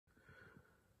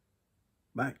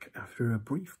Back after a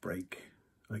brief break,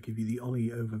 I give you the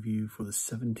Oli Overview for the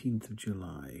 17th of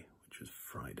July, which was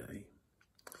Friday.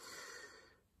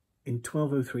 In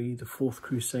 1203, the Fourth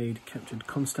Crusade captured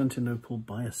Constantinople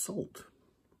by assault.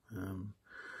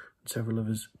 Several of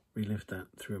us relived that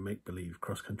through a make-believe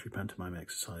cross-country pantomime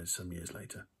exercise some years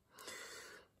later.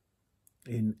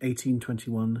 In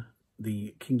 1821,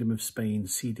 the Kingdom of Spain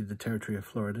ceded the territory of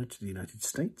Florida to the United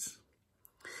States.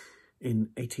 In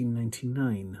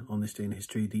 1899, on this day in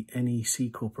history, the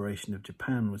NEC Corporation of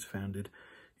Japan was founded.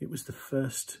 It was the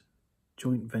first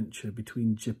joint venture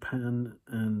between Japan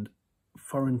and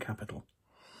foreign capital.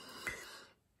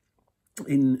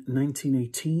 In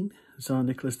 1918, Tsar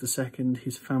Nicholas II,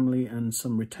 his family and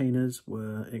some retainers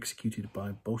were executed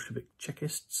by Bolshevik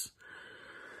Chekists,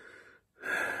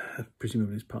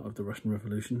 presumably as part of the Russian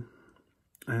Revolution.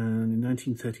 And in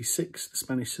 1936, the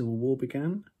Spanish Civil War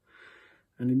began.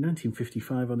 And in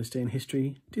 1955, on this day in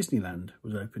history, Disneyland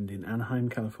was opened in Anaheim,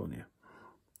 California.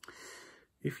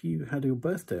 If you had your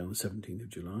birthday on the 17th of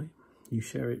July, you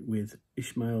share it with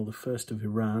Ismail I of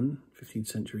Iran, 15th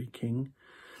century king,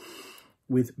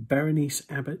 with Berenice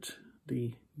Abbott,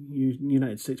 the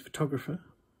United States photographer,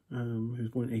 who was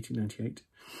born in 1898,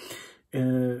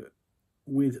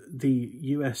 with the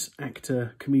US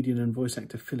actor, comedian and voice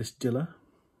actor Phyllis Diller,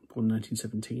 born in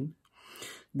 1917,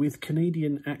 with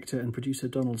Canadian actor and producer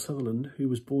Donald Sutherland, who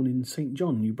was born in St.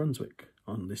 John, New Brunswick,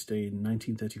 on this day in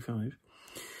 1935,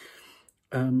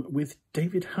 with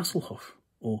David Hasselhoff,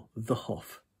 or The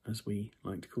Hoff, as we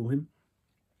like to call him,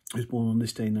 who was born on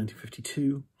this day in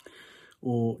 1952,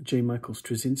 or J. Michael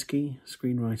Straczynski,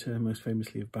 screenwriter, most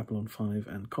famously of Babylon 5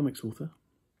 and comics author,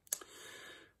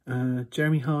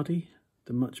 Jeremy Hardy,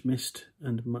 the much-missed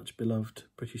and much-beloved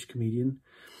British comedian,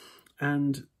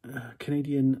 and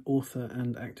Canadian author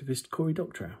and activist Cory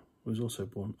Doctorow was also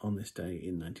born on this day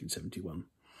in 1971.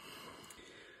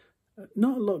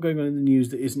 Not a lot going on in the news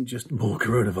that isn't just more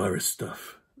coronavirus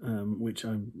stuff, which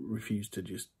I refuse to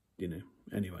just,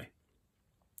 anyway.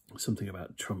 Something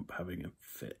about Trump having a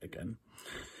fit again.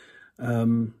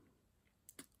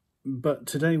 But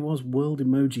today was World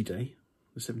Emoji Day.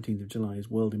 The 17th of July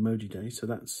is World Emoji Day, so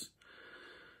that's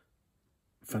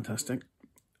fantastic.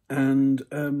 And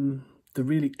the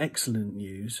really excellent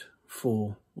news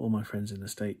for all my friends in the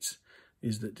States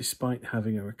is that despite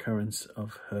having a recurrence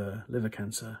of her liver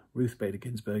cancer, Ruth Bader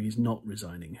Ginsburg is not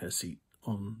resigning her seat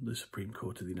on the Supreme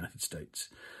Court of the United States.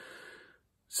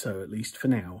 So at least for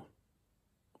now,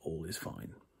 all is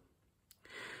fine.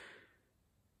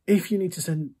 If you need to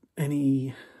send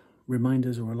any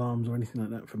reminders or alarms or anything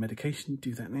like that for medication,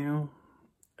 do that now.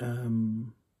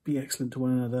 Be excellent to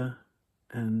one another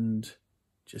and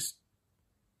just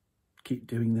keep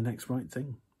doing the next right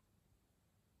thing.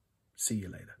 See you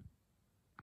later.